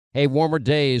Hey, warmer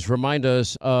days remind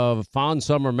us of fond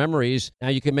summer memories. Now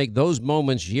you can make those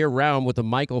moments year-round with the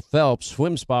Michael Phelps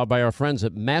Swim Spa by our friends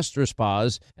at Master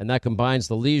Spas, and that combines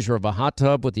the leisure of a hot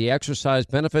tub with the exercise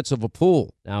benefits of a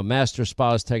pool. Now, Master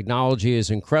Spa's technology is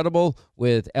incredible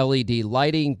with LED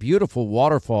lighting, beautiful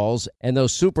waterfalls, and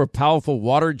those super powerful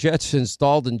water jets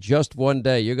installed in just one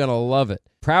day. You're going to love it.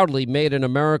 Proudly made in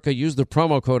America. Use the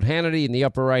promo code Hannity in the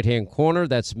upper right-hand corner.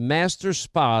 That's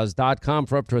masterspas.com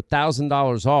for up to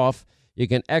 $1,000 off. You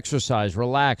can exercise,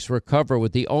 relax, recover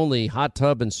with the only hot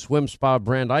tub and swim spa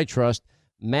brand I trust,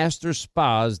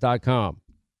 masterspas.com.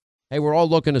 Hey, we're all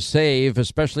looking to save,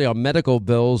 especially on medical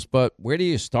bills, but where do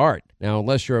you start? Now,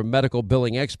 unless you're a medical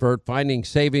billing expert, finding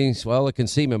savings, well, it can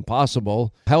seem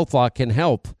impossible. HealthLock can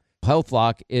help.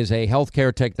 HealthLock is a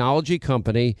healthcare technology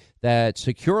company that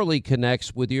securely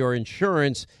connects with your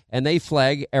insurance, and they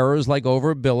flag errors like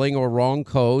overbilling or wrong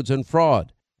codes and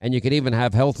fraud. And you can even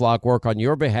have HealthLock work on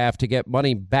your behalf to get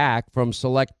money back from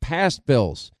select past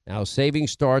bills. Now, saving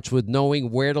starts with knowing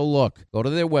where to look. Go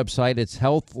to their website. It's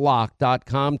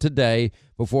healthlock.com today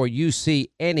before you see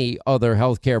any other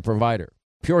healthcare provider.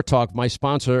 Pure Talk, my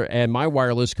sponsor and my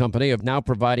wireless company, of now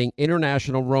providing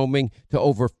international roaming to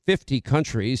over 50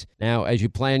 countries. Now, as you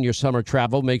plan your summer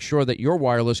travel, make sure that your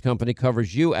wireless company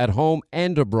covers you at home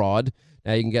and abroad.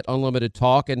 Now, you can get unlimited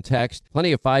talk and text,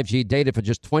 plenty of 5G data for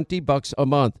just $20 a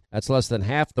month. That's less than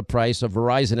half the price of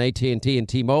Verizon, AT&T, and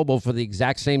T-Mobile for the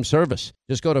exact same service.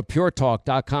 Just go to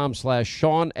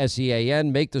puretalk.com/Sean,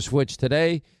 S-E-A-N. Make the switch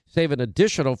today. Save an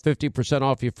additional 50%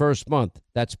 off your first month.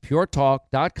 That's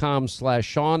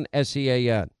puretalk.com/Sean,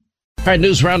 S-E-A-N. All right,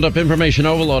 News Roundup, Information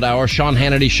Overload Hour, Sean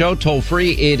Hannity Show, toll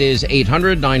free. It is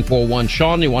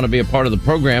 800-941-SEAN. You want to be a part of the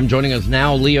program. Joining us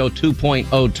now, Leo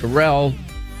 2.0 Terrell.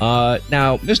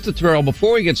 Now, Mr. Terrell,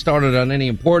 before we get started on any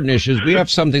important issues, we have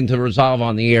something to resolve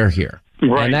on the air here.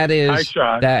 Right. And that is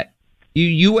that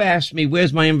you asked me,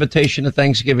 where's my invitation to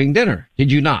Thanksgiving dinner? Did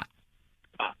you not?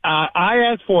 I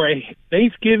asked for a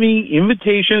Thanksgiving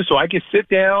invitation so I could sit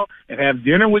down and have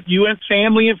dinner with you and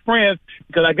family and friends,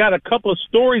 because I got a couple of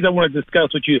stories I want to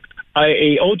discuss with you.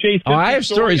 A O.J. Simpson I have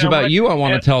stories about you I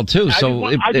want to tell, too.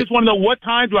 I just want to know what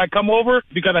time do I come over,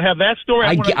 because I have that story.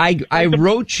 I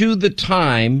wrote you the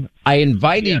time. I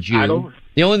invited you.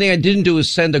 The only thing I didn't do is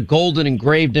send a golden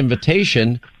engraved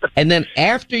invitation. And then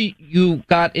after you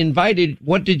got invited,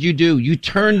 what did you do? You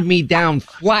turned me down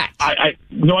flat.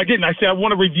 No, I didn't. I said I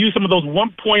want to review some of those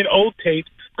 1.0 tapes,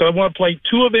 because I want to play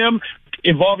two of them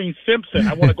involving Simpson.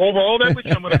 I want to go over all that with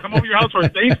you. I'm going to come over to your house for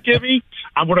Thanksgiving.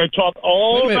 I'm going to talk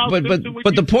all about Simpson with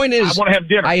but you. the point is, I want to have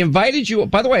dinner. I invited you.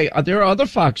 By the way, there are other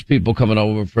Fox people coming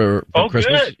over for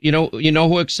Christmas. Good. You know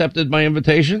who accepted my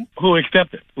invitation? Who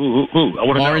accepted? Who? I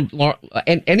want to know.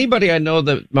 And anybody I know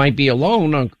that might be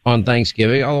alone on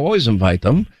Thanksgiving, I'll always invite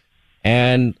them.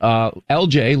 And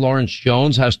LJ, Lawrence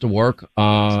Jones, has to work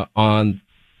on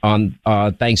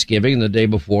Thanksgiving the day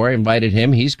before. I invited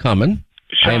him. He's coming.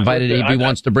 I invited him. If he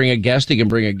wants to bring a guest, he can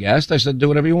bring a guest. I said, do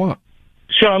whatever you want.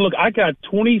 Sean, look, I got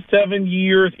 27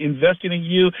 years invested in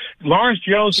you. Lawrence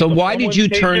Jones. So why did you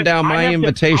turn down my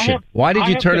invitation? Why did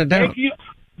you turn it down?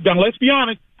 Now, let's be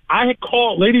honest. I had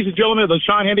called, ladies and gentlemen of the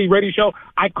Sean Hannity Radio Show,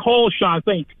 I called Sean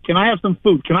saying, can I have some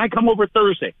food? Can I come over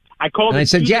Thursday? I called him, and I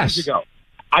said yes. Ago.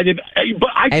 I did.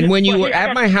 When you were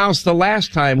at my house the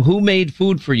last time, who made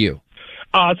food for you?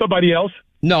 Somebody else.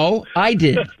 No, I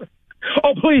did.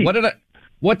 Oh, please.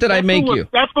 What did I make you?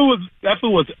 That food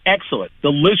was excellent,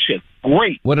 delicious,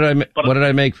 great. What did I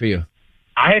make for you?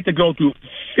 I had to go through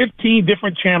 15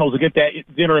 different channels to get that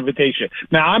dinner invitation.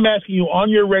 Now I'm asking you on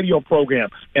your radio program.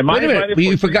 Wait a minute,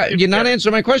 you forgot. You're not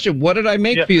answering my question. What did I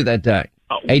make for you that day?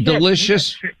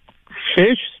 Delicious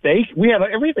fish, steak. We had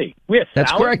everything.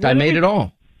 That's correct. I made it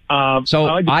all.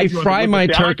 So I fry my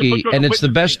turkey, and it's the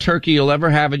best turkey you'll ever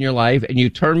have in your life. And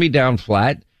you turn me down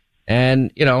flat.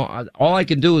 And, all I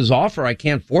can do is offer. I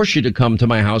can't force you to come to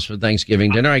my house for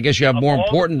Thanksgiving dinner. I guess you have more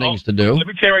important things to do. Let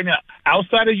me tell you right now,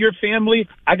 outside of your family,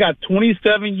 I got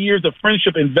 27 years of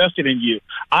friendship invested in you.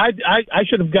 I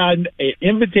should have gotten an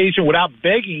invitation without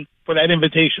begging for that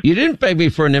invitation. You didn't beg me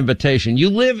for an invitation. You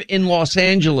live in Los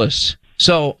Angeles.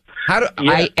 So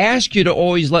I ask you to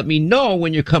always let me know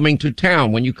when you're coming to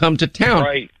town. When you come to town,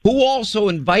 right. Who also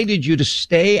invited you to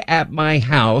stay at my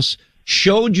house,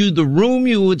 showed you the room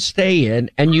you would stay in,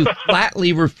 and you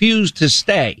flatly refused to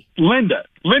stay? Linda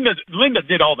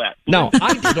did all that. No,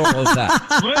 I did all of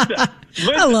that. Linda.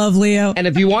 I love Leo. And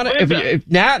if you want to, if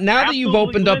now that you've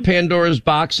opened up Pandora's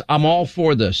box, I'm all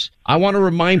for this. I want to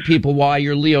remind people why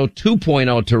you're Leo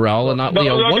 2.0 Terrell and not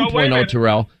Leo 1.0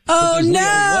 Terrell. Oh,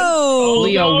 no!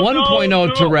 Leo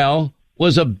 1.0 Terrell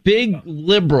was a big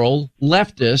liberal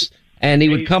leftist, And he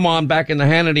would come on back in the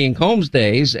Hannity and Combs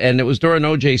days, and it was during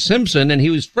O.J. Simpson, and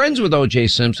he was friends with O.J.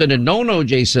 Simpson and known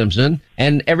O.J. Simpson.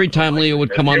 And every time Leo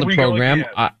would come on the program,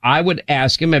 I would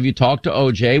ask him, have you talked to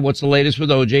O.J.? What's the latest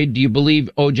with O.J.? Do you believe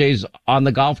O.J.'s on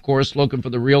the golf course looking for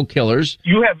the real killers?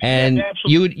 And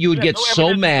you would get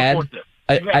so mad.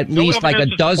 At least like a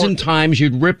dozen times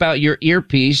you'd rip out your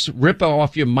earpiece, rip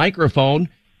off your microphone,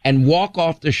 and walk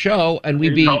off the show, and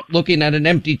we'd be looking at an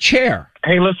empty chair.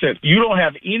 Hey, listen, you don't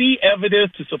have any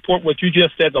evidence to support what you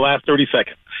just said the last 30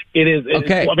 seconds.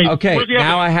 Okay.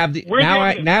 Now I have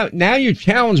now you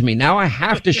challenge me. Now I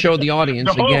have to show the audience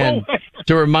again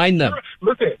to remind them.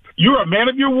 Listen, you're a man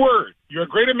of your word. You're a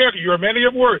great American. You're a man of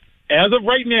your word. As of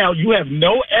right now, you have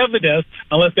no evidence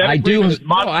unless that agreement is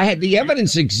modified. The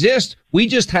evidence exists. We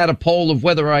just had a poll of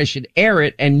whether I should air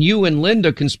it, and you and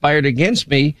Linda conspired against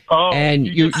me. And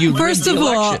you First of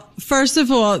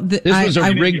all, this was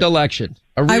a rigged election.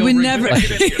 I would never.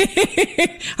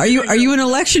 Are you an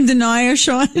election denier,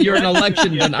 Sean? You're an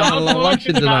election denier. I'm an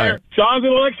election denier. Sean's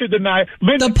an election denier.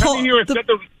 Linda, come here and set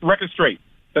the record straight.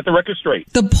 Set the record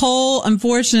straight. The poll,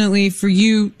 unfortunately for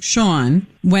you, Sean,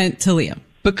 went to Leo.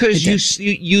 Because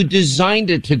you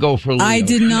designed it to go for Leo. I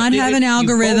did not have an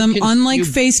algorithm. Unlike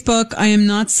Facebook, I am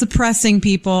not suppressing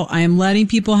people. I am letting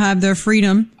people have their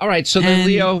freedom. All right. So then,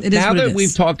 Leo, now that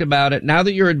we've talked about it, now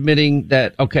that you're admitting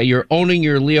that, okay, you're owning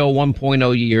your Leo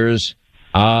 1.0 years,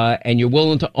 and you're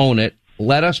willing to own it,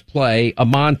 let us play a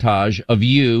montage of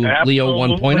you, Absolutely Leo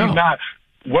 1.0. Not.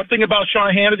 One thing about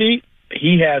Sean Hannity,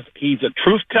 he's a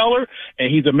truth teller,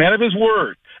 and he's a man of his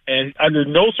word. And under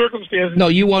no circumstances. No,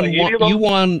 you won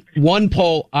one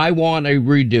poll. I want a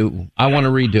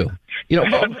redo. You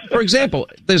know, for example,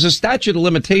 there's a statute of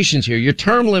limitations here. You're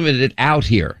term limited out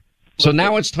here. So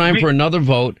now it's time for another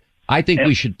vote. I think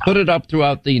we should put it up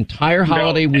throughout the entire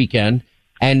holiday weekend.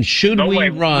 And should we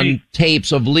run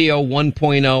tapes of Leo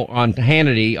 1.0 on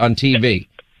Hannity on TV?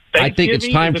 I think it's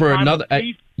time for another.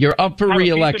 You're up for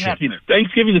re-election.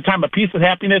 Thanksgiving is a time of peace and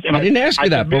happiness. And I didn't ask you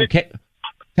that, but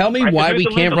tell me why we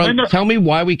can't run. Tell me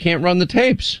why we can't run the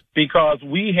tapes. Because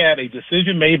we had a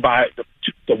decision made by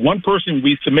the one person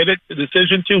we submitted the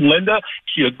decision to, Linda.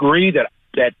 She agreed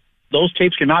that those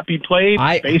tapes cannot be played.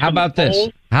 How about this?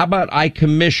 How about I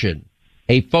commission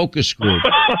a focus group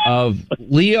of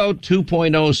Leo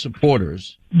 2.0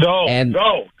 supporters?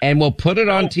 And we'll put it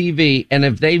on TV. And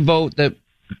if they vote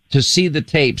to see the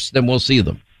tapes, then we'll see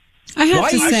them. I have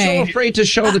to say, why are you so afraid to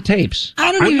show the tapes?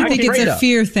 I don't even think it's a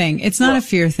fear thing. It's not a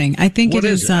fear thing. I think it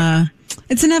is.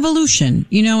 It's an evolution,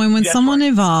 you know. And when someone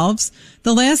evolves,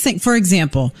 the last thing, for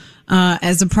example,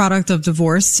 as a product of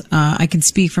divorce, I can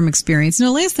speak from experience. And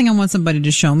the last thing I want somebody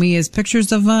to show me is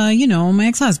pictures of, my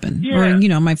ex-husband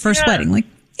or my first wedding, like.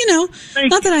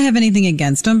 Not that I have anything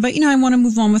against him, but I want to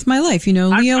move on with my life.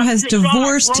 Leo has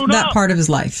divorced that part of his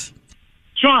life.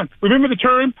 Sean, remember the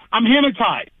term? I'm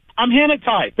Hannitized.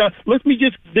 Let me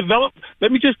just develop.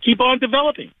 Let me just keep on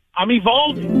developing. I'm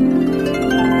evolving.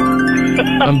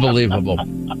 Unbelievable.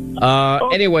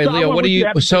 Anyway, Leo, what are you?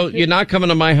 So you're not coming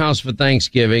to my house for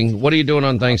Thanksgiving. What are you doing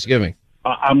on Thanksgiving?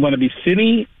 I'm going to be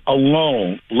sitting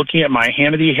alone, looking at my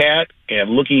Hannity hat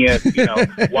and looking at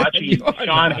watching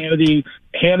Sean Hannity.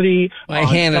 My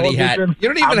Hannity hat. You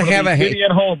don't even have a hat.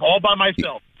 At home, all by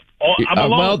myself.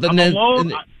 I'm alone. I'm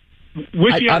alone.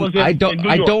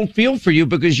 I don't feel for you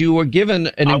because you were given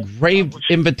an engraved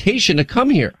invitation to come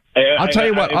here. I'll tell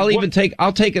you what.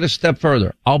 I'll take it a step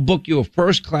further. I'll book you a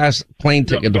first class plane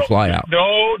ticket to fly out.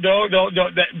 No.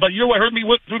 But you know what hurt me?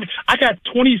 I got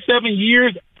 27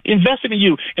 years invested in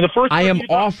you. In the first, I am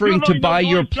offering to buy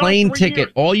your plane ticket.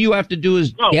 All you have to do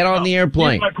is get on the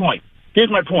airplane. Here's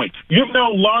my point. You've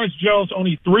known Lawrence Jones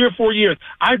only 3 or 4 years.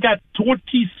 I've got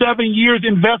 27 years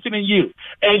invested in you.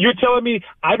 And you're telling me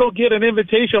I don't get an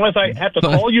invitation unless I have to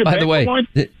call you? By the way,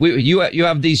 you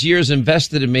have these years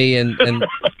invested in me,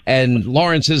 and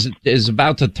Lawrence is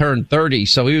about to turn 30,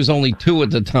 so he was only 2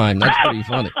 at the time. That's pretty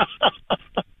funny.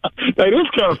 That is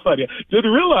kind of funny.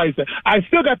 Didn't realize that. I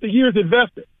still got the years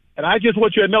invested. And I just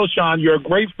want you to know, Sean, you're a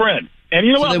great friend. And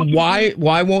you know what? Then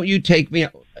why won't you take me?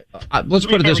 Let's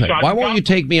put it this way. Why won't you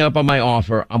take me up on my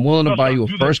offer? I'm willing to buy you a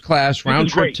first-class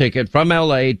round-trip ticket from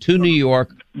L.A. to New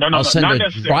York. I'll send a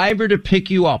driver to pick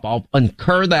you up. I'll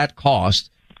incur that cost,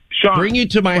 bring you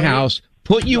to my house,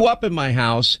 put you up in my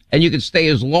house, and you can stay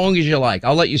as long as you like.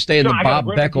 I'll let you stay in the Bob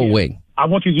Beckel wing. I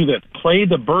want you to do this. Play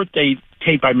the birthday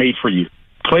tape I made for you.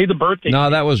 Play the birthday No,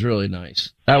 that was really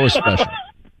nice. That was special.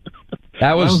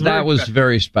 That was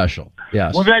very special.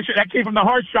 Yes. Well, that came from the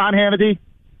heart, Sean Hannity.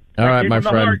 All right, my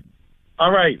friend.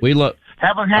 All right.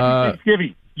 Have a happy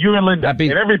Thanksgiving. You and Linda and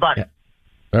everybody.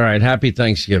 All right. Happy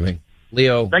Thanksgiving.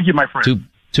 Leo. Thank you, my friend.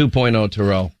 2.0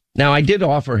 Terrell. Now, I did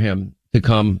offer him to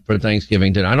come for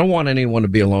Thanksgiving dinner. I don't want anyone to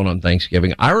be alone on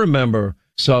Thanksgiving. I remember,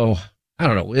 so I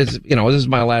don't know, this is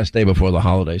my last day before the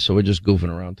holiday, so we're just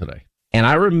goofing around today. And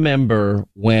I remember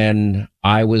when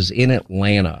I was in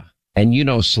Atlanta, and you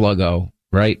know Sluggo,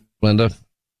 right, Linda?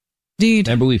 Indeed.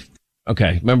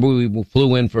 Remember we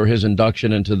flew in for his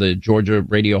induction into the Georgia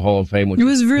Radio Hall of Fame, which it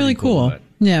was really cool.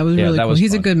 Yeah, it was really cool.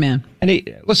 He's fun. A good man.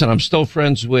 And listen, I'm still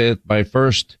friends with my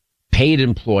first paid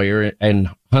employer in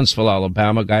Huntsville,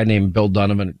 Alabama, a guy named Bill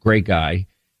Donovan, great guy.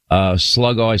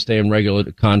 Sluggo, I stay in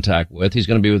regular contact with. He's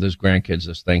going to be with his grandkids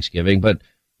this Thanksgiving. But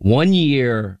one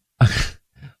year,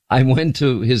 I went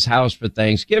to his house for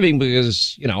Thanksgiving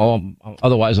because,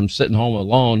 otherwise I'm sitting home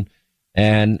alone.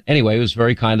 And anyway, it was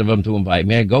very kind of him to invite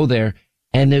me. I go there,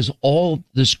 and there's all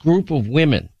this group of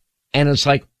women. And it's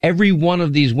like every one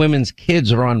of these women's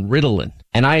kids are on Ritalin.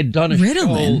 And I had done a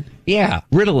Ritalin? show. Yeah,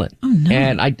 Ritalin. Oh, no.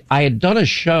 And I had done a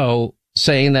show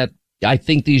saying that I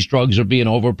think these drugs are being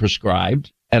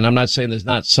overprescribed. And I'm not saying there's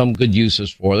not some good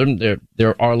uses for them.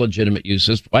 There are legitimate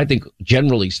uses. I think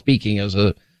generally speaking, as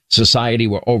a society,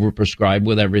 we're overprescribed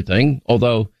with everything.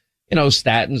 Although,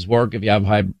 statins work if you have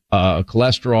high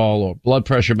cholesterol, or blood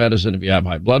pressure medicine if you have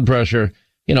high blood pressure.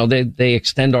 They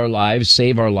extend our lives,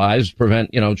 save our lives,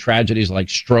 prevent, tragedies like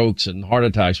strokes and heart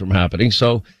attacks from happening.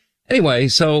 So anyway,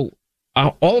 all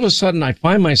of a sudden I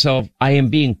find myself, I am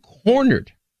being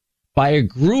cornered by a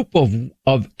group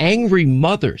of angry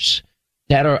mothers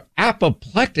that are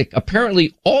apoplectic.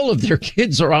 Apparently all of their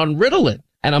kids are on Ritalin.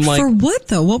 And I'm like, for what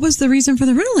though? What was the reason for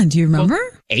the Ritalin? Do you remember?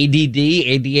 Well, ADD,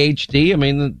 ADHD. I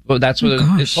mean, that's what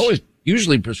it's always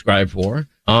usually prescribed for.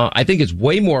 I think it's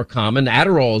way more common.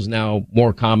 Adderall is now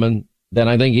more common than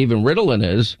I think even Ritalin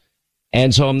is.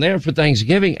 And so I'm there for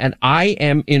Thanksgiving, and I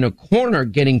am in a corner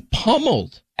getting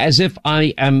pummeled as if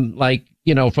I am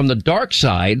from the dark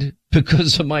side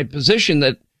because of my position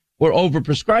that we're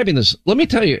overprescribing this. Let me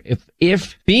tell you,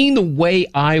 if being the way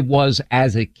I was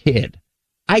as a kid,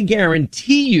 I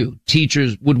guarantee you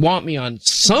teachers would want me on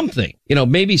something,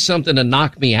 maybe something to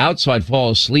knock me out so I'd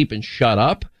fall asleep and shut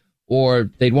up, or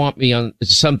they'd want me on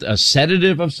a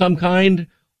sedative of some kind,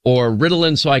 or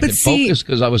Ritalin so I could focus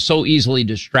because I was so easily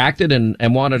distracted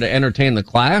and wanted to entertain the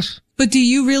class. But do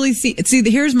you really see,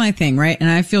 here's my thing, right? And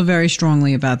I feel very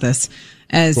strongly about this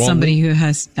as somebody who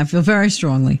I feel very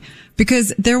strongly,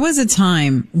 because there was a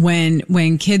time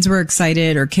when kids were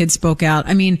excited or kids spoke out.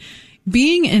 I mean,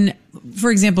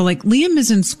 for example, like Liam is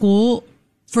in school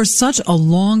for it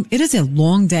is a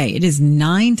long day. It is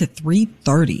 9 to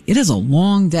 3:30. It is a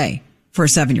long day for a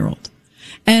 7-year-old.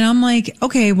 And I'm like,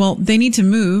 okay, well, they need to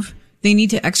move. They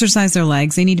need to exercise their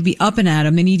legs. They need to be up and at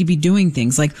them. They need to be doing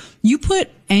things. Like, you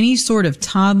put any sort of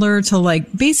toddler to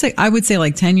I would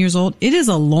say 10 years old. It is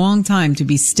a long time to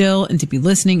be still and to be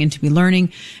listening and to be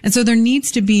learning. And so there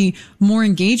needs to be more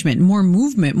engagement, more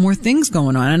movement, more things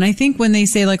going on. And I think when they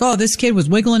say oh, this kid was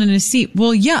wiggling in his seat.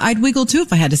 Well, yeah, I'd wiggle too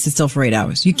if I had to sit still for 8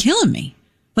 hours. You're killing me.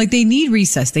 They need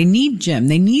recess. They need gym.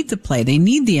 They need to play. They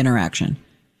need the interaction.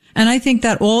 And I think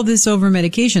that all this over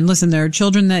medication, listen, there are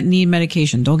children that need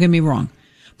medication. Don't get me wrong.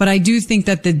 But I do think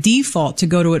that the default to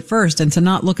go to it first and to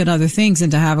not look at other things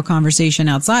and to have a conversation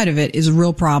outside of it is a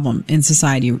real problem in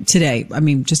society today. I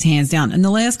mean, just hands down in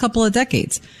the last couple of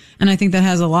decades. And I think that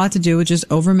has a lot to do with just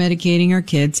over medicating our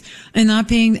kids and not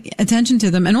paying attention to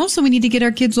them. And also we need to get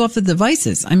our kids off the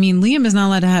devices. I mean, Liam is not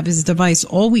allowed to have his device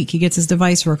all week. He gets his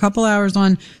device for a couple hours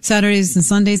on Saturdays and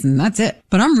Sundays, and that's it.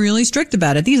 But I'm really strict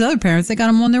about it. These other parents, they got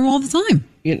him on there all the time.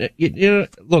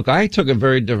 Look, I took a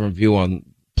very different view on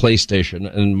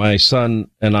PlayStation, and my son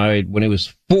and I, when he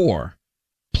was 4,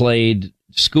 played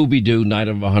Scooby-Doo Night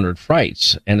of 100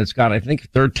 Frights, and it's got, I think,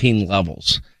 13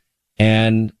 levels.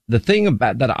 And the thing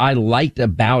about that I liked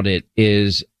about it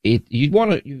is if you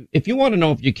want to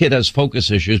know if your kid has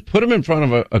focus issues, put him in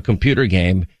front of a computer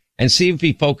game and see if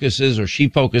he focuses or she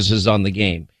focuses on the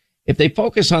game. If they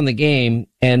focus on the game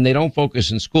and they don't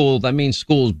focus in school, that means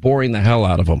school is boring the hell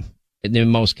out of them. In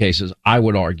most cases, I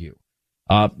would argue.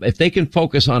 If they can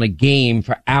focus on a game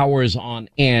for hours on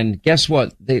end, guess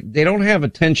what? They don't have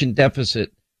attention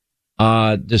deficit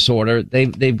disorder.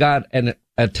 They've got an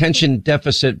attention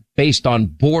deficit based on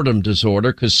boredom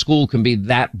disorder, because school can be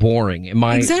that boring.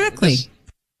 Exactly.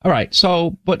 All right.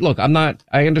 So, but look,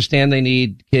 I understand they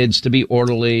need kids to be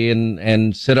orderly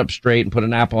and sit up straight and put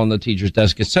an apple on the teacher's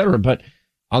desk, etc. But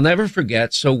I'll never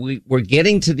forget. So we're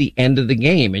getting to the end of the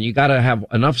game, and you got to have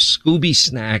enough Scooby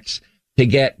snacks to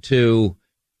get to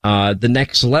the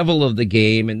next level of the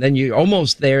game, and then you're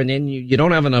almost there, and then you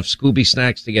don't have enough Scooby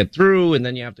snacks to get through, and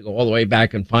then you have to go all the way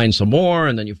back and find some more,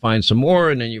 and then you find some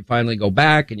more, and then you finally go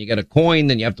back and you get a coin,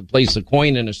 then you have to place the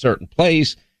coin in a certain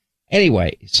place.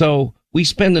 Anyway, so we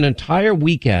spend an entire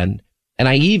weekend, and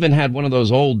I even had one of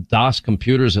those old DOS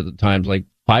computers at the time, like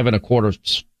 5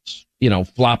 1/4,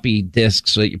 floppy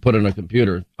disks that you put in a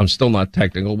computer. I'm still not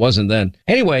technical. Wasn't then.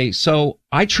 Anyway, so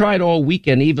I tried all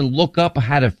weekend, even look up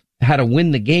how to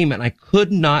win the game, and I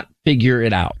could not figure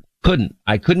it out.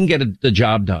 I couldn't get the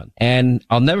job done. And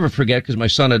I'll never forget, because my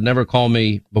son had never called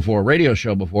me before a radio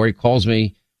show before. He calls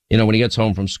me, when he gets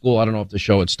home from school. I don't know if the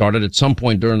show had started. At some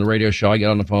point during the radio show, I get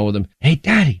on the phone with him. Hey,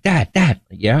 Dad.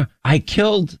 Yeah, I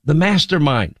killed the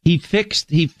mastermind. He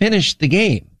finished the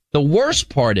game. The worst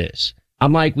part is,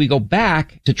 I'm like, we go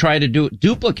back to try to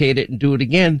duplicate it and do it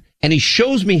again. And he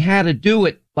shows me how to do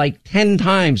it like 10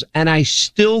 times, and I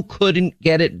still couldn't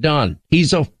get it done.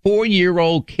 He's a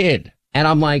 4-year-old kid. And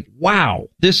I'm like, wow,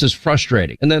 this is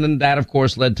frustrating. And then that, of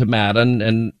course, led to Madden,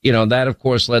 and, that, of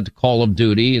course, led to Call of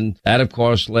Duty, and that, of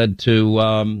course, led to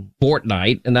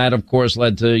Fortnite, and that, of course,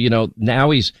 led to, now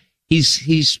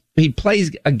he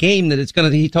plays a game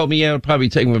that he told me, it'll probably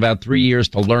take him about 3 years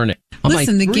to learn it.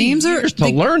 Listen, the games are to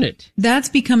learn it. That's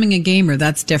becoming a gamer.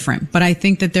 That's different. But I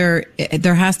think that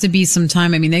there has to be some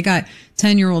time. I mean, they got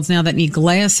 10-year-olds now that need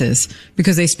glasses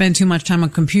because they spend too much time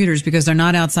on computers because they're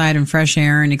not outside in fresh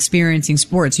air and experiencing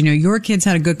sports. Your kids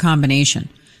had a good combination.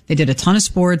 They did a ton of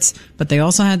sports, but they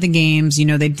also had the games.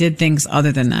 They did things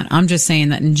other than that. I'm just saying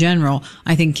that in general,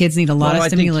 I think kids need a lot of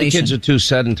stimulation. I think the kids are too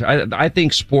sedentary. I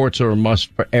think sports are a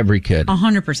must for every kid.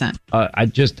 100%.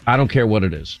 I don't care what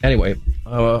it is. Anyway,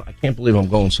 I can't believe I'm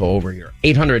going so over here.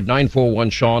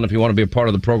 800-941-SEAN if you want to be a part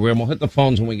of the program. We'll hit the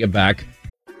phones when we get back.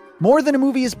 More Than a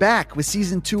Movie is back with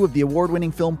Season 2 of the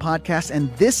award-winning film podcast,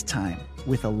 and this time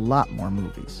with a lot more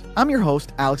movies. I'm your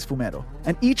host, Alex Fumero,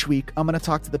 and each week I'm going to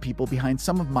talk to the people behind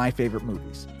some of my favorite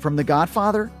movies. From The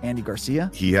Godfather, Andy Garcia.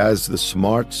 He has the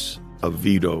smarts of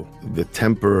Vito, the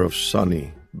temper of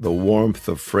Sonny, the warmth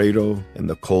of Fredo, and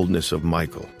the coldness of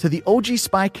Michael. To the OG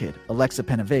Spy Kid, Alexa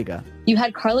Penavega. You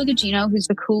had Carla Gugino, who's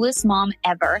the coolest mom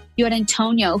ever. You had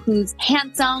Antonio, who's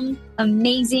handsome,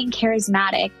 amazing,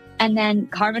 charismatic. And then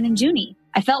Carmen and Junie.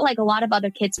 I felt like a lot of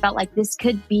other kids felt like this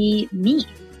could be me.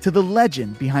 To the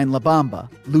legend behind La Bamba,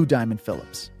 Lou Diamond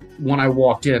Phillips. When I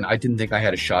walked in, I didn't think I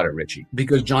had a shot at Richie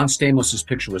because John Stamos'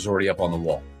 picture was already up on the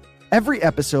wall. Every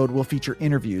episode will feature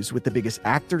interviews with the biggest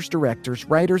actors, directors,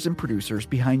 writers, and producers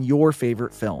behind your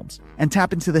favorite films and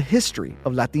tap into the history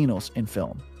of Latinos in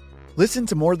film. Listen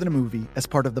to More Than a Movie as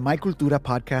part of the My Cultura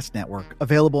Podcast Network,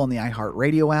 available on the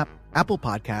iHeartRadio app, Apple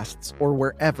Podcasts, or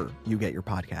wherever you get your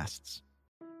podcasts.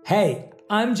 Hey,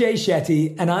 I'm Jay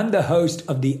Shetty, and I'm the host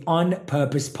of the On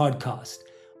Purpose podcast.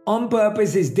 On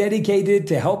Purpose is dedicated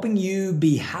to helping you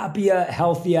be happier,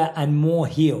 healthier, and more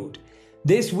healed.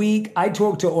 This week, I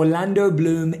talked to Orlando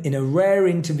Bloom in a rare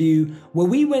interview where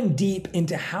we went deep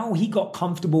into how he got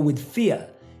comfortable with fear,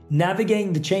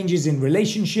 navigating the changes in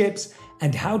relationships,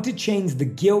 and how to change the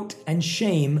guilt and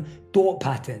shame thought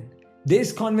pattern.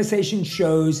 This conversation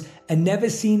shows a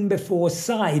never-seen-before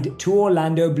side to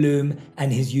Orlando Bloom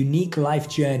and his unique life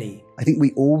journey. I think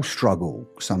we all struggle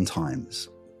sometimes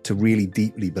to really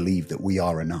deeply believe that we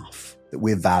are enough, that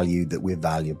we're valued, that we're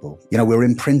valuable. We're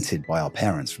imprinted by our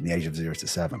parents from the age of 0 to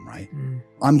 7, right?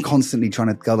 I'm constantly trying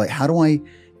to go how do I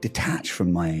detach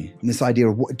from this idea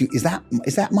of is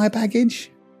that my baggage?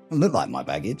 It doesn't look like my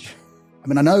baggage. I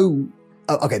mean, I know,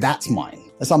 okay, that's mine.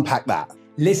 Let's unpack that.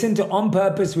 Listen to On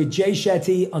Purpose with Jay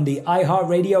Shetty on the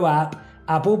iHeartRadio app,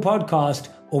 Apple Podcast,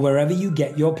 or wherever you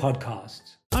get your podcasts.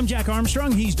 I'm Jack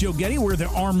Armstrong. He's Joe Getty. We're the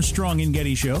Armstrong and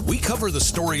Getty Show. We cover the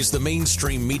stories the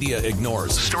mainstream media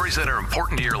ignores. Stories that are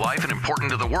important to your life and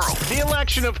important to the world. The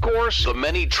election, of course. The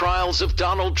many trials of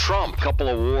Donald Trump. Couple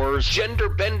of wars.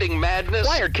 Gender-bending madness.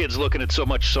 Why are kids looking at so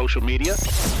much social media?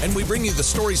 And we bring you the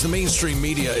stories the mainstream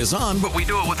media is on, but we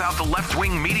do it without the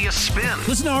left-wing media spin.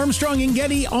 Listen to Armstrong and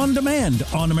Getty on demand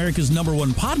on America's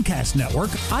 #1 podcast network,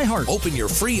 iHeart. Open your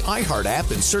free iHeart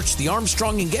app and search The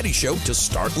Armstrong and Getty Show to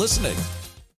start listening.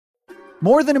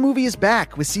 More Than a Movie is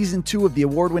back with Season 2 of the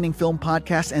award-winning film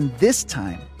podcast, and this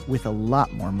time with a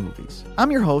lot more movies. I'm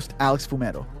your host, Alex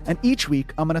Fumero, and each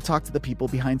week I'm going to talk to the people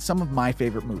behind some of my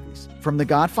favorite movies. From The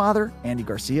Godfather, Andy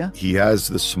Garcia. He has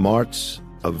the smarts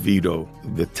of Vito,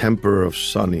 the temper of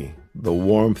Sonny, the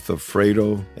warmth of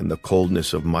Fredo, and the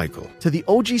coldness of Michael. To the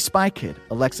OG Spy Kid,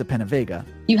 Alexa Penavega.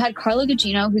 You had Carla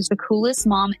Gugino, who's the coolest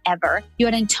mom ever. You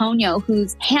had Antonio,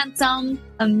 who's handsome,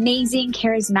 amazing,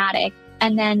 charismatic.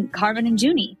 And then Carmen and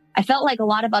Junie. I felt like a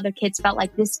lot of other kids felt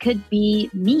like this could be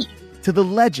me. to the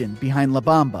legend behind La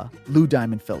Bamba, Lou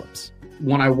Diamond Phillips.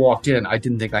 When I walked in, I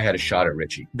didn't think I had a shot at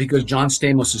Richie because John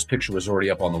Stamos' picture was already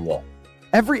up on the wall.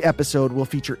 Every episode will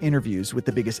feature interviews with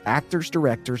the biggest actors,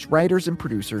 directors, writers, and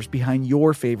producers behind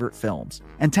your favorite films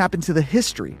and tap into the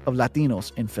history of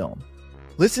Latinos in film.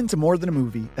 Listen to More Than a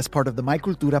Movie as part of the My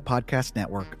Cultura Podcast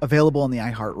Network, available on the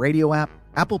iHeartRadio app,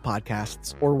 Apple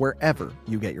Podcasts, or wherever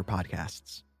you get your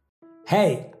podcasts.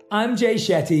 Hey, I'm Jay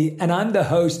Shetty, and I'm the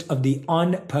host of the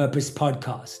On Purpose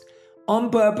podcast. On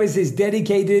Purpose is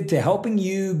dedicated to helping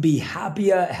you be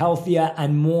happier, healthier,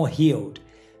 and more healed.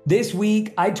 This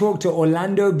week, I talked to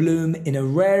Orlando Bloom in a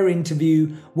rare interview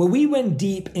where we went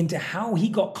deep into how he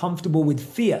got comfortable with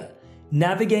fear,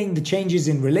 navigating the changes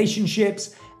in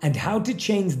relationships, and how to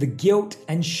change the guilt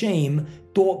and shame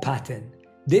thought pattern.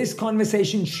 This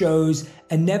conversation shows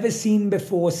a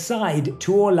never-seen-before side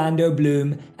to Orlando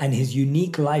Bloom and his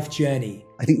unique life journey.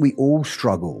 I think we all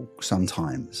struggle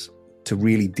sometimes to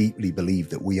really deeply believe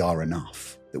that we are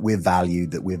enough, that we're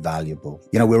valued, that we're valuable.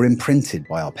 You know, we're imprinted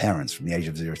by our parents from the age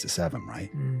of 0 to 7, right?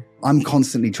 I'm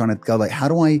constantly trying to go like, how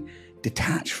do I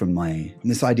detach from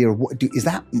this idea of is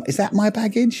that my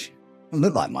baggage? It doesn't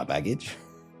look like my baggage.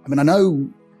 I mean, I know,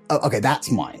 okay, that's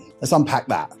mine. Let's unpack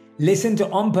that. Listen to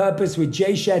On Purpose with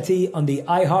Jay Shetty on the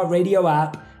iHeartRadio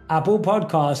app, Apple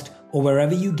Podcast, or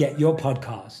wherever you get your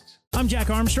podcasts. I'm Jack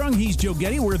Armstrong. He's Joe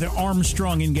Getty. We're the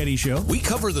Armstrong and Getty Show. We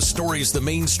cover the stories the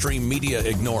mainstream media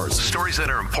ignores. Stories that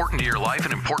are important to your life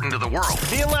and important to the world.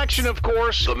 The election, of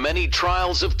course. The many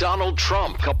trials of Donald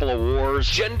Trump. Couple of wars.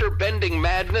 Gender-bending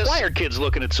madness. Why are kids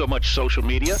looking at so much social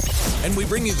media? And we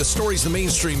bring you the stories the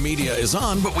mainstream media is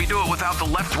on, but we do it without the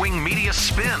left-wing media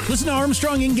spin. Listen to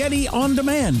Armstrong and Getty on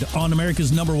demand on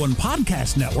America's #1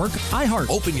 podcast network, iHeart.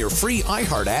 Open your free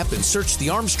iHeart app and search The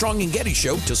Armstrong and Getty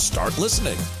Show to start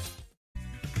listening.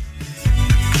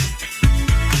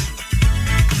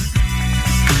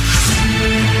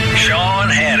 Sean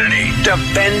Hannity,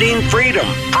 defending freedom,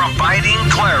 providing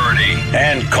clarity,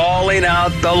 and calling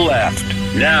out the left.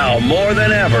 Now, more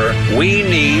than ever, we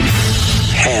need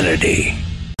Hannity.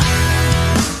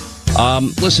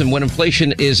 Listen, when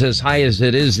inflation is as high as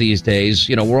it is these days,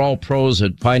 you know, we're all pros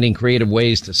at finding creative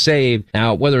ways to save.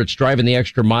 Now, whether it's driving the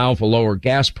extra mile for lower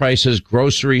gas prices,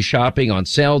 grocery shopping on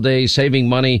sale days, saving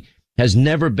money has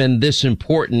never been this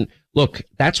important. Look,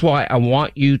 that's why I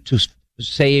want you to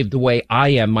save the way I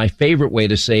am. My favorite way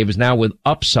to save is now with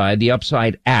Upside, the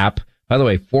Upside app. By the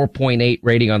way, 4.8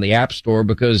 rating on the App Store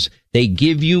because they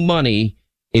give you money.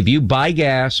 If you buy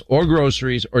gas or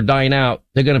groceries or dine out,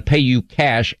 they're going to pay you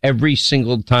cash every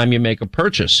single time you make a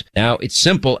purchase. Now, it's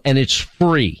simple and it's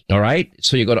free. All right.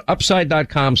 So you go to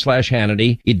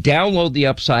upside.com/Hannity. You download the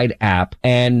Upside app.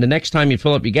 And the next time you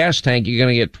fill up your gas tank, you're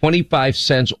going to get 25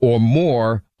 cents or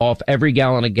more off every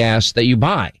gallon of gas that you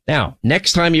buy. Now,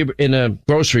 next time you're in a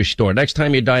grocery store, next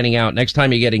time you're dining out, next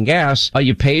time you're getting gas,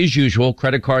 you pay as usual,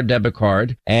 credit card, debit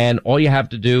card, and all you have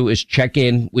to do is check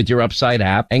in with your Upside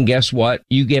app, and guess what?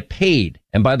 You get paid.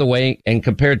 And by the way, and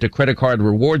compared to credit card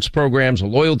rewards programs or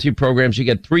loyalty programs, you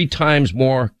get 3 times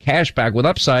more cash back with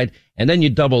Upside, and then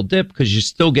you double dip because you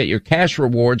still get your cash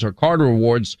rewards or card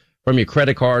rewards from your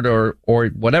credit card or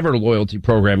whatever loyalty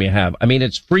program you have. I mean,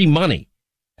 it's free money.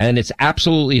 And it's a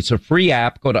free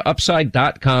app. Go to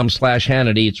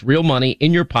upside.com/Hannity. It's real money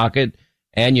in your pocket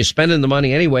and you're spending the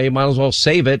money anyway. You might as well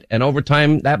save it. And over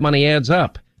time, that money adds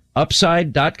up.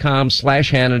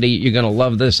 Upside.com/Hannity. You're going to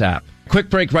love this app. Quick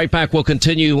break, right back. We'll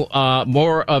continue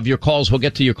more of your calls. We'll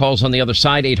get to your calls on the other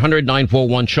side.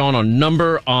 800-941-SEAN, our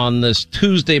number on this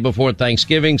Tuesday before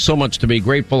Thanksgiving. So much to be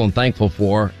grateful and thankful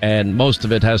for. And most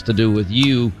of it has to do with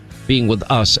you being with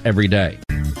us every day.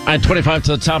 At 25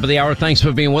 to the top of the hour, thanks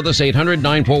for being with us.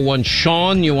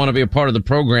 800-941-SEAN. You want to be a part of the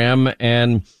program.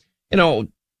 And, you know,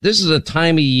 this is a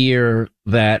time of year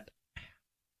that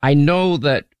I know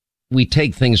that we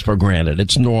take things for granted.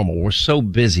 It's normal. We're so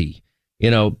busy.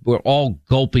 You know, we're all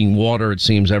gulping water, it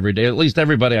seems, every day. At least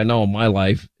everybody I know in my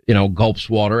life, you know, gulps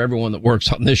water. Everyone that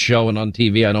works on this show and on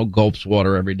TV, I know gulps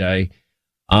water every day.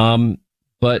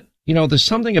 But, you know, there's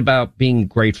something about being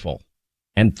grateful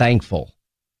and thankful.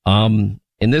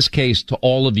 In this case, to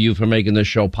all of you for making this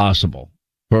show possible,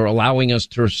 for allowing us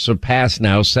to surpass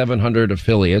now 700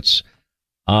 affiliates.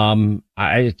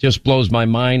 It just blows my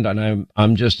mind, and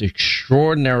I'm just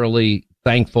extraordinarily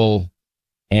thankful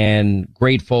and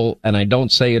grateful, and I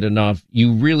don't say it enough.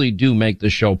 You really do make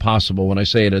this show possible when I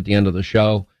say it at the end of the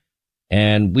show,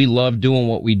 and we love doing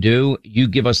what we do. You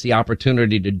give us the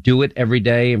opportunity to do it every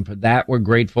day, and for that, we're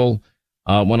grateful.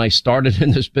 When I started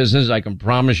in this business, I can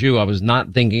promise you I was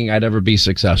not thinking I'd ever be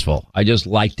successful. I just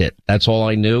liked it. That's all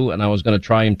I knew, and I was going to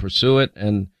try and pursue it.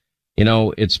 And You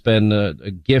know, it's been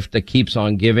a gift that keeps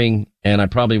on giving, and I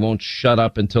probably won't shut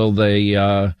up until they,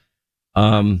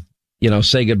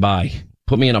 say goodbye.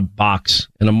 Put me in a box,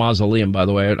 in a mausoleum, by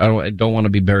the way. I don't want to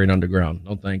be buried underground.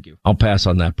 No, thank you. I'll pass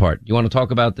on that part. You want to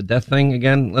talk about the death thing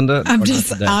again, Linda? I'm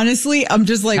just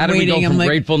like How do we go from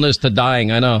gratefulness to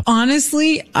dying? I know.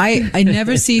 Honestly, I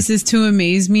never ceases to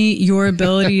amaze me your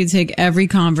ability to take every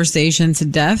conversation to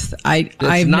death.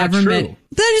 I've never met.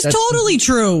 That's totally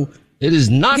true. It is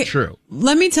not true.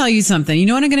 Let me tell you something. You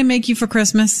know what I'm going to make you for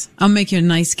Christmas? I'll make you a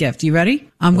nice gift. You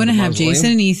ready? I'm going to have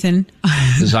Jason and Ethan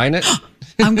design it.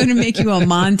 I'm going to make you a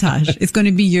montage. It's going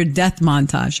to be your death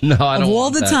montage. No, I don't of all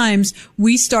want the that. times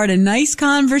we start a nice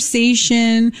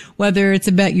conversation, whether it's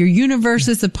about your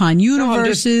universes upon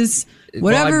universes,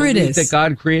 whatever it is. That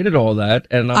God created all that,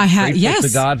 and I'm grateful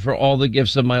to God for all the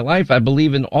gifts of my life. I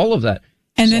believe in all of that.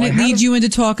 And then it leads you into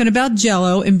talking about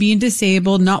Jell-O and being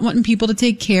disabled, not wanting people to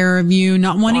take care of you,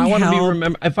 not wanting help. I want to be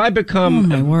remembered. If I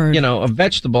become, a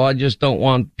vegetable, I just don't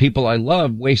want people I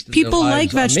love wasting their lives People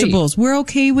like vegetables. We're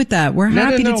okay with that. We're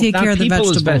happy to take care of the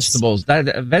vegetables. People as vegetables.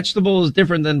 That vegetable is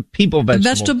different than people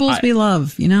vegetables. Vegetables we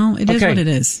love. It is what it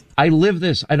is. I live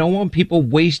this. I don't want people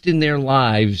wasting their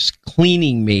lives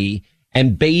cleaning me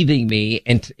and bathing me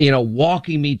and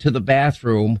walking me to the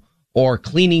bathroom or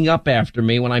cleaning up after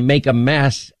me when I make a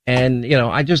mess. And,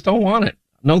 I just don't want it.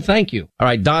 No, thank you. All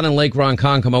right, Don in Lake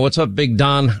Ronkonkoma. What's up, Big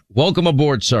Don? Welcome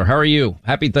aboard, sir. How are you?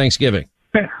 Happy Thanksgiving.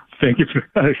 Thank you.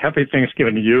 Happy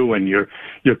Thanksgiving to you and your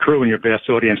crew and your vast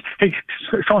audience. Hey,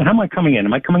 Sean, how am I coming in?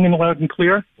 Am I coming in loud and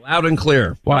clear? Loud and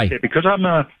clear. Why? Okay, because I'm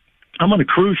on a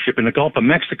cruise ship in the Gulf of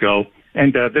Mexico,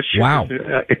 and this ship is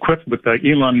equipped with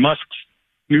Elon Musk's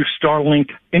new Starlink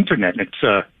internet.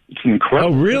 It's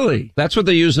incredible. Oh, really? That's what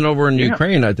they're using over in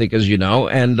Ukraine, I think, as you know.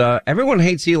 And everyone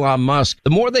hates Elon Musk. The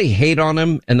more they hate on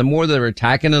him and the more they're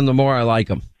attacking him, the more I like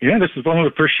him. Yeah, this is one of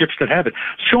the first ships that have it.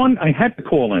 Sean, I had to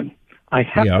call in. I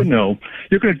have to know,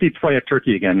 you're going to deep fry a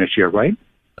turkey again this year, right?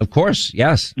 Of course,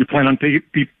 yes. You plan on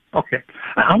deep okay.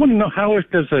 I want to know,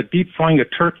 does deep frying a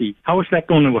turkey, how is that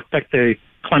going to affect the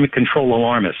climate control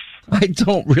alarmists? I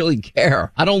don't really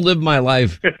care. I don't live my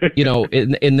life,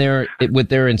 with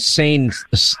their insane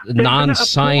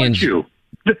non-science.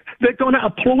 They're going to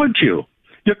applaud you.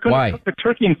 You're going to cook the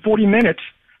turkey in 40 minutes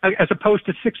as opposed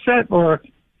to 5 or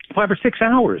 6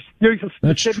 hours.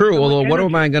 That's true. Although, what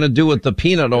am I going to do with the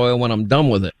peanut oil when I'm done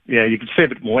with it? Yeah, you could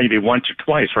save it maybe once or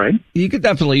twice, right? You could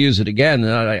definitely use it again.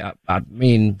 I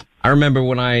mean, I remember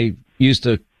when I used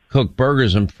to cook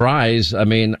burgers and fries. I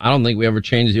mean, I don't think we ever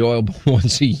changed the oil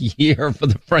once a year for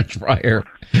the French fryer.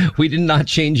 We did not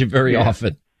change it very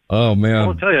often. Oh man!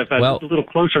 I'll tell you, if I was a little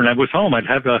closer and I was home, I'd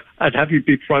have you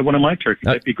deep fry one of my turkeys.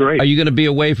 That'd be great. Are you going to be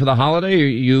away for the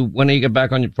holiday? Or when do you get back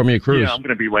from your cruise? Yeah, I'm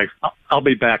going to be away. I'll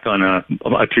be back on a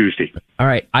Tuesday. All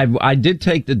right. I did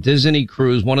take the Disney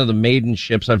cruise, one of the maiden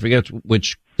ships. I forget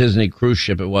which Disney cruise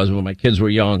ship it was when my kids were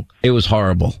young. It was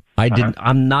horrible.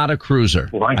 I'm not a cruiser.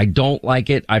 Why? I don't like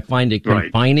it. I find it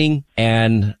confining,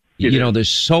 and there's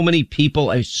so many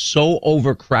people. It's so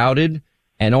overcrowded.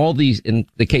 And all these, in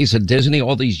the case of Disney,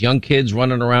 all these young kids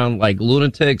running around like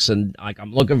lunatics, and like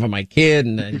I'm looking for my kid,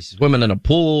 and he's swimming in a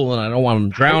pool, and I don't want him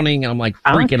drowning, and I'm like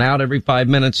freaking out every 5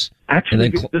 minutes. Actually,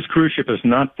 this cruise ship is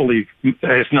not fully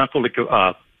manned,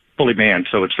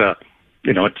 so it's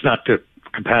it's not to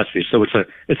capacity, so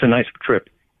it's a nice trip.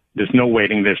 There's no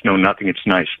waiting, there's no nothing. It's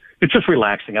nice. It's just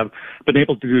relaxing. I've been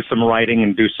able to do some writing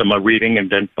and do some reading,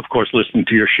 and then, of course, listening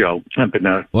to your show. I've been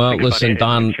well, listen,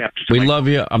 Don, we love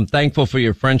you. I'm thankful for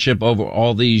your friendship over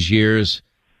all these years.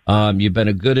 You've been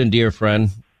a good and dear friend,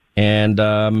 and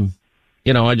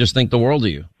I just think the world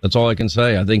of you. That's all I can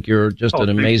say. I think you're just an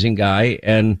amazing guy,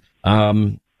 and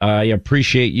I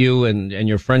appreciate you and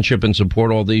your friendship and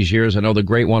support all these years. I know the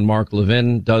great one, Mark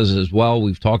Levin, does as well.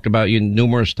 We've talked about you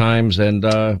numerous times, and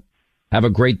have a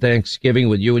great Thanksgiving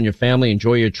with you and your family.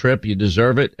 Enjoy your trip. You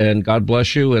deserve it, and God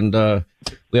bless you. And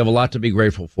we have a lot to be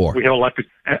grateful for. We have a lot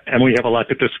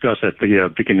to discuss at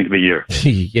the beginning of the year.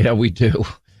 Yeah, we do.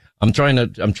 I'm trying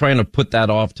to put that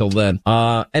off till then.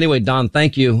 Anyway, Don,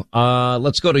 thank you.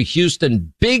 Let's go to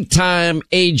Houston. Big time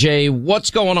AJ. What's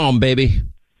going on, baby?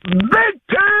 Big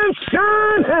time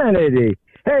Sean Hannity.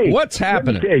 Hey, what's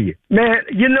happening? Let me tell you, man,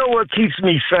 you know what keeps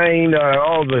me sane?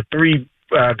 All the three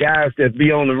guys that be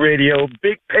on the radio,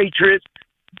 Big Patriots,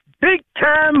 Big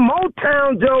Time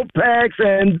Motown Joe Pax,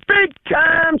 and Big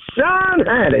Time Sean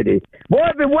Hannity. Boy,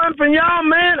 if it wasn't for y'all,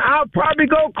 man, I'll probably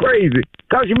go crazy.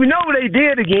 Because you know what they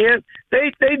did again.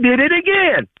 They did it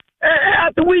again.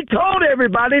 After we told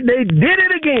everybody, they did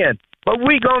it again. But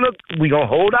we gonna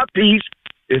hold our peace.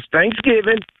 It's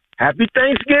Thanksgiving. Happy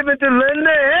Thanksgiving to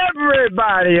Linda,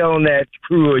 everybody on that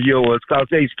crew of yours, because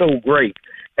they so great.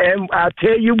 And I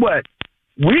tell you what,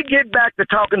 we get back to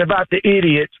talking about the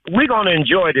idiots, we're going to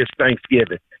enjoy this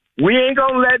Thanksgiving. We ain't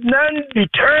going to let nothing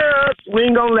deter us. We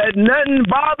ain't going to let nothing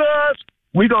bother us.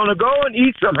 We're going to go and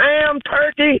eat some ham,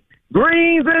 turkey,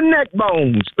 greens, and neck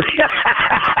bones.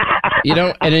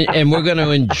 And we're going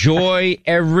to enjoy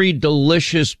every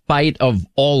delicious bite of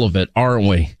all of it, aren't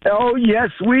we? Oh, yes,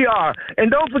 we are. And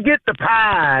don't forget the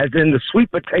pies and the sweet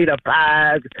potato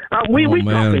pies. We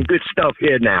talking good stuff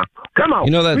here now. Come on.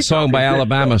 You know that song by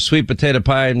Alabama, Sweet Potato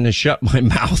Pie and to Shut My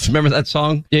Mouth? Remember that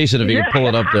song? Jason, if you can pull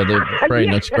it up there,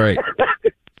 Brain, that's great.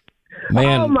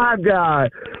 Man. Oh, my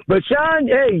God. But, Sean,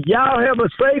 hey, y'all have a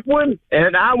safe one,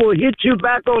 and I will hit you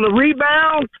back on the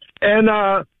rebound.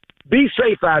 And be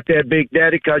safe out there, Big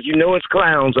Daddy, because you know it's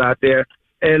clowns out there.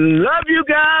 And love you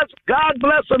guys. God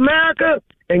bless America.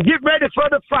 And get ready for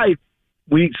the fight.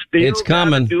 We still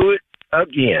coming. Do it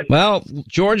again. Well,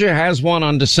 Georgia has one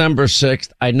on December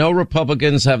 6th. I know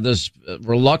Republicans have this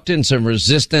reluctance and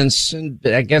resistance, and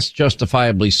I guess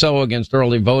justifiably so, against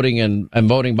early voting and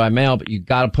voting by mail, but you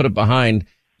got to put it behind.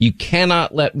 You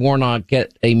cannot let Warnock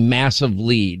get a massive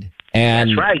lead.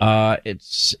 And that's right.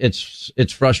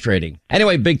 It's frustrating.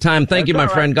 Anyway, big time. Thank you, my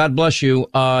friend. God bless you.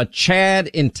 Chad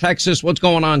in Texas. What's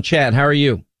going on, Chad? How are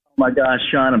you? Oh my gosh,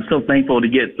 Sean, I'm so thankful to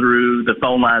get through the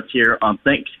phone lines here on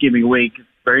Thanksgiving week.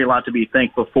 Very lot to be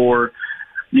thankful for.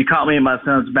 You caught me in my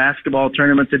son's basketball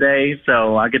tournament today,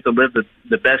 so I get to live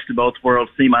the best of both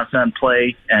worlds, see my son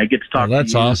play, and I get to talk to you.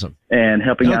 That's awesome. And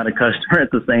helping out a customer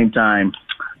at the same time.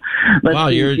 Wow,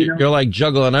 you're like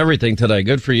juggling everything today.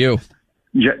 Good for you.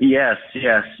 Yes.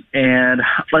 And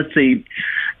let's see,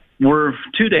 we're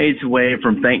 2 days away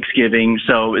from Thanksgiving,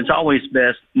 so it's always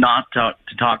best not to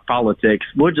talk politics.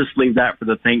 We'll just leave that for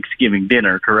the Thanksgiving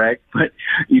dinner, correct? But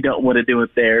you don't want to do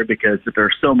it there because there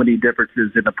are so many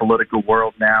differences in the political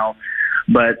world now.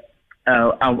 But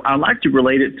I like to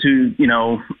relate it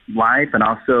to, life and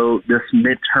also this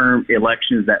midterm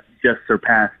elections that just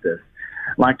surpassed us.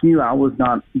 Like you, I was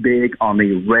not big on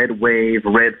the red wave,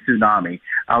 red tsunami.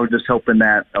 I was just hoping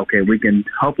that,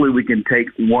 hopefully we can take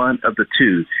one of the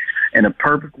two. In a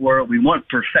perfect world, we want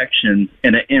perfection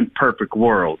in an imperfect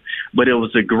world. But it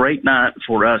was a great night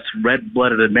for us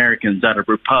red-blooded Americans out of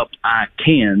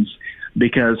Republicans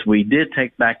because we did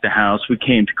take back the House. We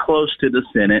came close to the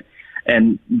Senate.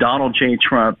 And Donald J.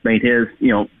 Trump made his,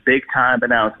 big-time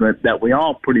announcement that we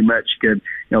all pretty much could,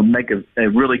 make a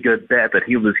really good bet that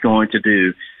he was going to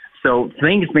do. So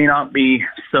things may not be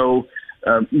so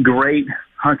great,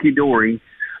 hunky-dory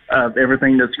of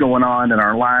everything that's going on in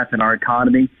our life and our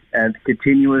economy and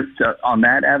continuous on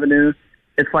that avenue.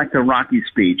 It's like the Rocky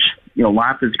speech.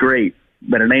 Life is great,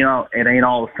 but it ain't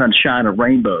all sunshine or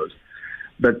rainbows.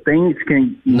 But things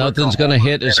can... Nothing's going to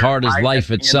hit as hard as life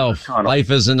itself.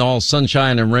 Life isn't all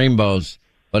sunshine and rainbows,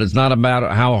 but it's not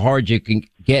about how hard you can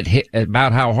get hit,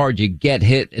 about how hard you get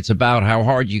hit. It's about how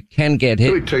hard you can get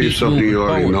hit. Let me tell you something you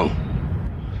already know.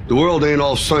 The world ain't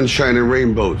all sunshine and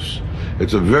rainbows.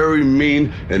 It's a very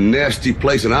mean and nasty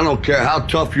place, and I don't care how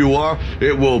tough you are,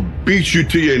 it will beat you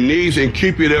to your knees and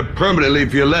keep you there permanently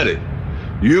if you let it.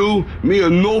 You, me,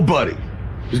 or nobody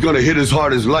is going to hit as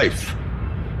hard as life.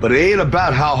 But it ain't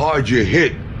about how hard you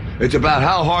hit. It's about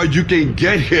how hard you can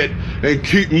get hit and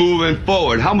keep moving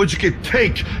forward. How much you can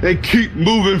take and keep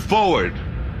moving forward.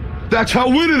 That's how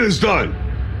winning is done.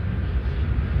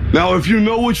 Now, if you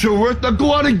know what you're worth, now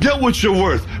go out and get what you're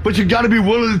worth. But you got to be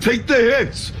willing to take the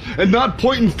hits and not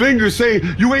pointing fingers saying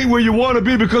you ain't where you want to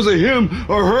be because of him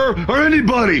or her or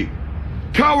anybody.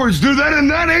 Cowards do that, and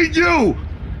that ain't you.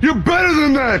 You're better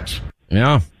than that.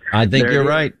 Yeah, I think you're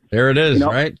right. There it is,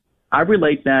 right? I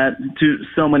relate that to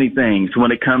so many things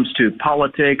when it comes to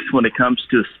politics, when it comes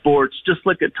to sports. Just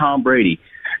look at Tom Brady.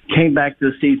 Came back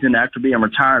this season after being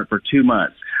retired for 2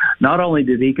 months. Not only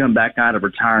did he come back out of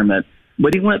retirement,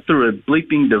 but he went through a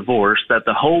bleeping divorce that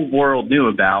the whole world knew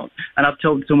about. And I've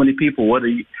told so many people,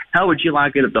 how would you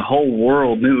like it if the whole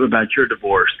world knew about your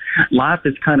divorce? Life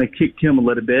has kind of kicked him a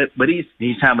little bit, but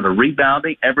he's having a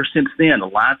rebounding ever since then. The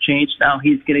life changed. Now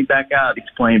he's getting back out. He's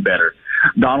playing better.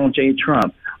 Donald J.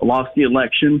 Trump lost the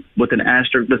election with an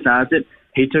asterisk besides it.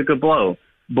 He took a blow.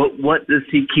 But what does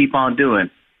he keep on doing?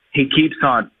 He keeps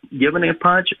on giving a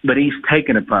punch, but he's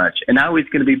taking a punch. And now he's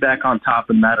going to be back on top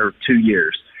in a matter of 2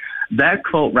 years. That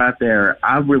quote right there,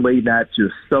 I relate that to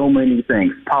so many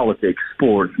things, politics,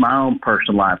 sports, my own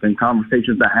personal life, and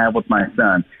conversations I have with my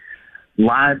son.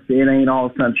 Life, it ain't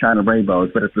all sunshine and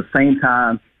rainbows, but at the same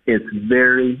time, it's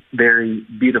very, very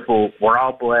beautiful. We're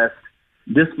all blessed.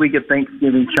 This week of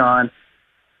Thanksgiving, Sean,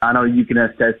 I know you can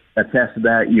attest to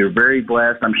that. You're very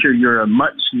blessed. I'm sure you're a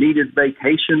much-needed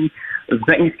vacation of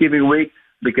Thanksgiving week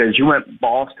because you went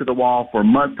balls to the wall for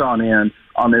months on end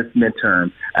on this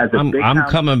midterm. I'm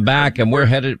coming back, and we're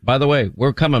headed. By the way,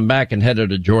 we're coming back and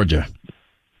headed to Georgia.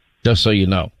 Just so you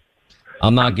know,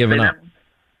 I'm not giving up.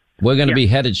 We're going to be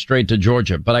headed straight to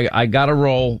Georgia, but I got to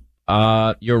roll.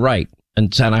 You're right,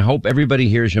 and I hope everybody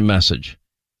hears your message.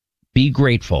 Be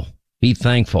grateful, be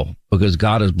thankful, because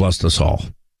God has blessed us all.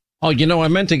 Oh, I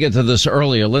meant to get to this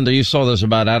earlier. Linda, you saw this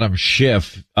about Adam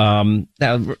Schiff. Now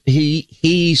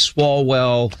he,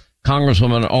 Swalwell,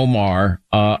 Congresswoman Omar,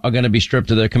 are going to be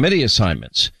stripped of their committee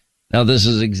assignments. Now, this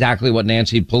is exactly what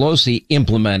Nancy Pelosi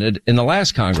implemented in the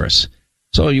last Congress.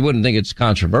 So you wouldn't think it's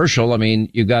controversial. I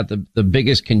mean, you got the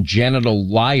biggest congenital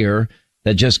liar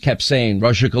that just kept saying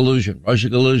Russia collusion, Russia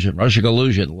collusion, Russia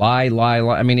collusion, lie, lie,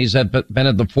 lie. I mean, he's been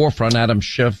at the forefront, Adam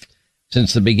Schiff,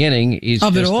 since the beginning. He's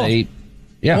of just it all.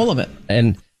 Yeah. All of it.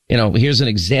 And, here's an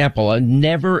example, a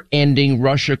never-ending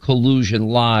Russia collusion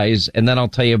lies, and then I'll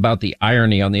tell you about the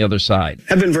irony on the other side.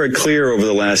 I've been very clear over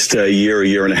the last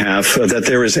year and a half, that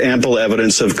there is ample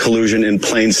evidence of collusion in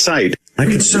plain sight. I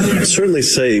can certainly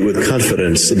say with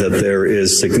confidence that there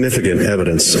is significant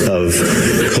evidence of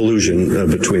collusion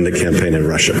between the campaign and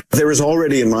Russia. There is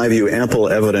already, in my view, ample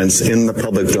evidence in the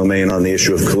public domain on the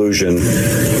issue of collusion,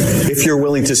 if you're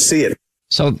willing to see it.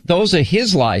 So those are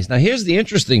his lies. Now, here's the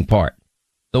interesting part.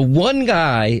 The one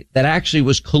guy that actually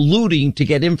was colluding to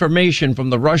get information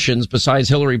from the Russians, besides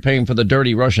Hillary paying for the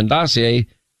dirty Russian dossier,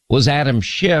 was Adam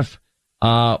Schiff,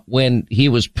 when he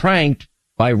was pranked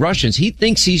by Russians. He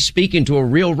thinks he's speaking to a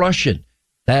real Russian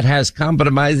that has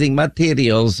compromising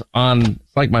materials on,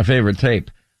 it's like my favorite tape,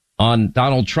 on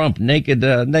Donald Trump, naked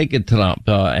Trump,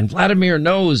 and Vladimir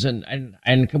knows, and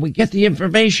can we get the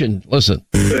information? Listen.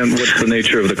 And what's the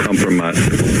nature of the compromise?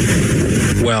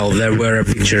 Well, there were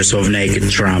pictures of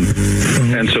naked Trump.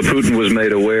 And so Putin was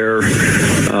made aware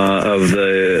of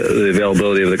the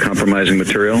availability of the compromising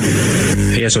material?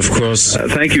 Yes, of course.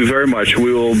 Thank you very much.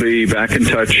 We will be back in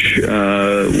touch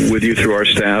with you through our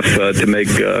staff to make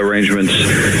arrangements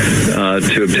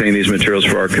to obtain these materials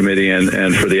for our committee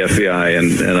and for the FBI.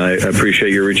 And I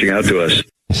appreciate you reaching out to us.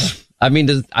 I mean,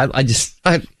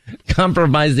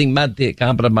 compromising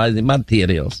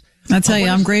materials. I tell you,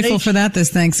 I'm grateful for that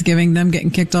this Thanksgiving, them getting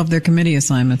kicked off their committee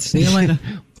assignments. See you later.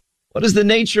 What is the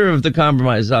nature of the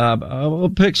compromise?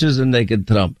 Pictures of naked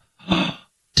Trump.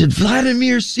 Did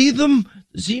Vladimir see them?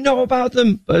 Does he know about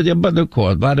them? But of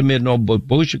course, Vladimir knows about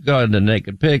Bushka and the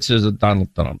naked pictures of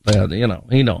Donald Trump.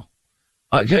 He know.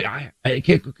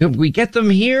 Can we get them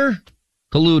here?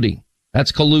 Colluding.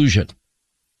 That's collusion.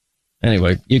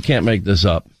 Anyway, you can't make this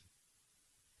up.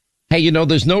 Hey,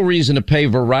 there's no reason to pay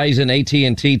Verizon,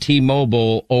 AT&T,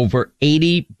 T-Mobile over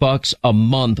 $80 a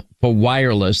month for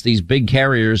wireless, these big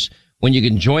carriers, when you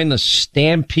can join the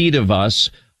stampede of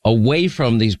us away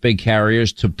from these big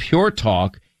carriers to Pure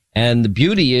Talk. And the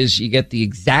beauty is you get the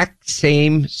exact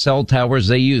same cell towers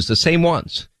they use, the same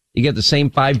ones. You get the same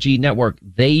 5G network.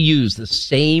 They use the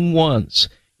same ones.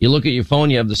 You look at your phone,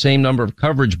 you have the same number of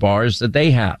coverage bars that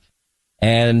they have.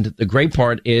 And the great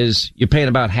part is you're paying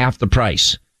about half the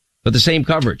price for the same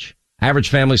coverage. Average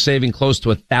family saving close to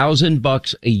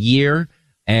 $1,000 a year,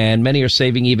 and many are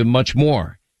saving even much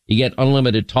more. You get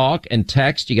unlimited talk and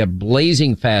text. You get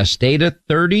blazing fast data,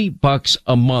 $30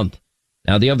 a month.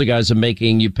 Now, the other guys are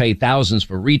making you pay thousands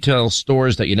for retail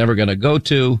stores that you're never going to go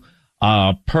to,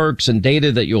 perks and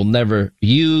data that you'll never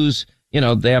use.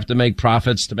 They have to make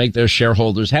profits to make their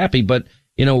shareholders happy. But,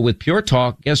 with Pure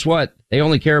Talk, guess what? They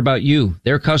only care about you,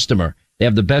 their customer. They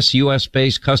have the best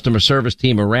U.S.-based customer service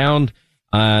team around.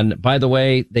 And by the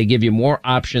way, they give you more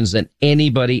options than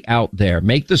anybody out there.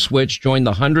 Make the switch. Join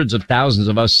the hundreds of thousands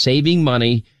of us saving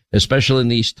money, especially in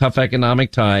these tough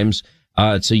economic times.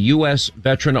 It's a U.S.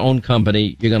 veteran-owned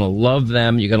company. You're going to love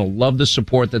them. You're going to love the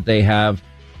support that they have.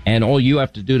 And all you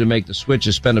have to do to make the switch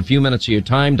is spend a few minutes of your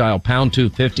time, dial pound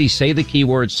 250, say the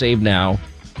keyword save now,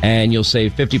 and you'll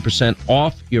save 50%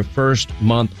 off your first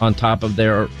month on top of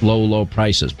their low, low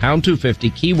prices. Pound 250,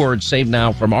 keyword save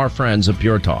now from our friends at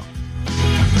Pure Talk.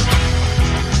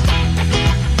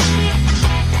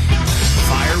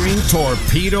 Firing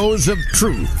torpedoes of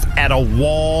truth at a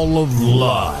wall of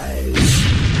lies.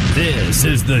 This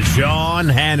is the Sean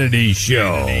Hannity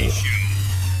Show.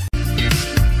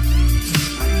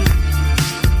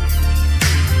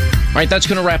 All right, that's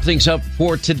going to wrap things up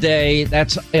for today.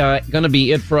 That's going to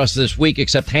be it for us this week,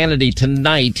 except Hannity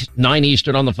tonight, 9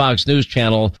 Eastern on the Fox News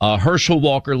Channel. Herschel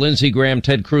Walker, Lindsey Graham,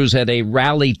 Ted Cruz had a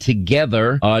rally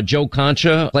together. Joe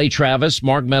Concha, Clay Travis,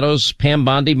 Mark Meadows, Pam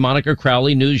Bondi, Monica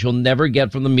Crowley. News you'll never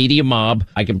get from the media mob.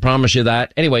 I can promise you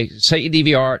that. Anyway, set your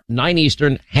DVR, 9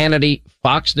 Eastern, Hannity,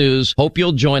 Fox News. Hope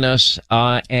you'll join us.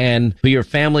 And for your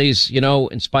families, you know,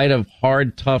 in spite of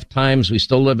hard, tough times, we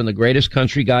still live in the greatest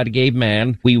country God gave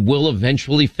man. We will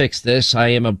eventually fix this. I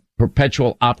am a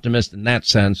perpetual optimist in that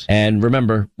sense. And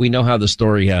remember, we know how the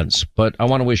story ends. But I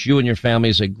want to wish you and your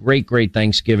families a great, great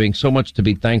Thanksgiving. So much to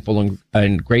be thankful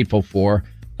and grateful for.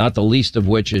 Not the least of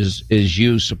which is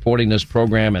you supporting this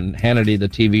program and Hannity, the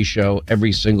TV show,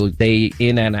 every single day,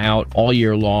 in and out, all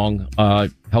year long,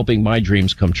 helping my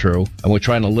dreams come true. And we're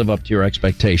trying to live up to your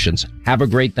expectations. Have a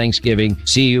great Thanksgiving.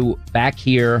 See you back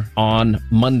here on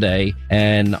Monday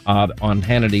and on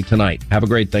Hannity tonight. Have a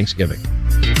great Thanksgiving.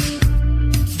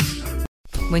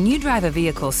 When you drive a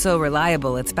vehicle so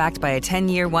reliable it's backed by a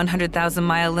 10-year,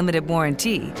 100,000-mile limited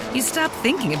warranty, you stop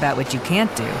thinking about what you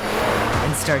can't do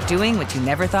and start doing what you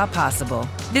never thought possible.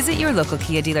 Visit your local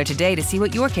Kia dealer today to see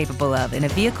what you're capable of in a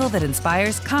vehicle that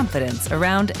inspires confidence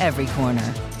around every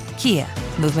corner. Kia,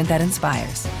 movement that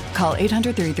inspires. Call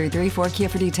 800-333-4KIA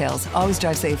for details. Always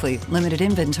drive safely. Limited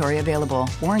inventory available.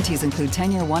 Warranties include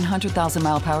 10-year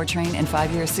 100,000-mile powertrain and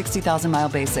 5-year 60,000-mile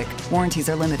basic. Warranties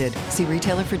are limited. See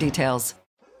retailer for details.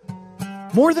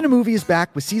 More Than a Movie is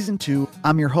back with Season 2.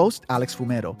 I'm your host, Alex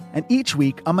Fumero, and each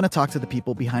week I'm going to talk to the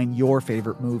people behind your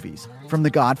favorite movies. From The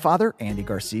Godfather, Andy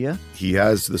Garcia. He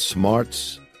has the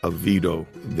smarts of Vito,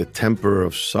 the temper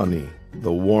of Sonny,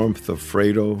 the warmth of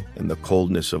Fredo, and the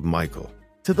coldness of Michael.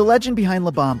 To the legend behind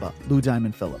La Bamba, Lou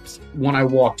Diamond Phillips. When I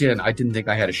walked in, I didn't think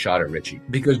I had a shot at Richie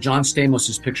because John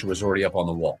Stamos' picture was already up on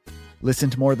the wall. Listen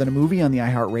to More Than a Movie on the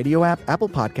iHeartRadio app, Apple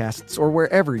Podcasts, or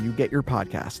wherever you get your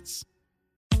podcasts.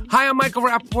 Hi, I'm Michael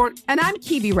Rappaport. And I'm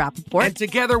Kibi Rappaport. And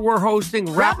together we're hosting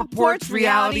Rappaport's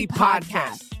Reality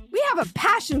Podcast. We have a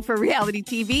passion for reality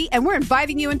TV, and we're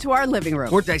inviting you into our living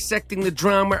room. We're dissecting the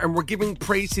drama, and we're giving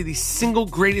praise to the single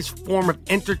greatest form of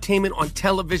entertainment on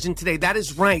television today. That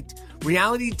is right.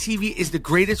 Reality TV is the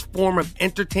greatest form of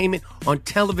entertainment on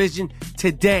television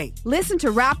today. Listen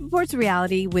to Rappaport's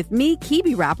Reality with me,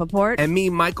 Kibi Rappaport. And me,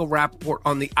 Michael Rappaport,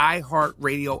 on the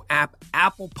iHeartRadio app,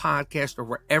 Apple Podcast, or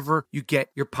wherever you get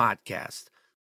your podcast.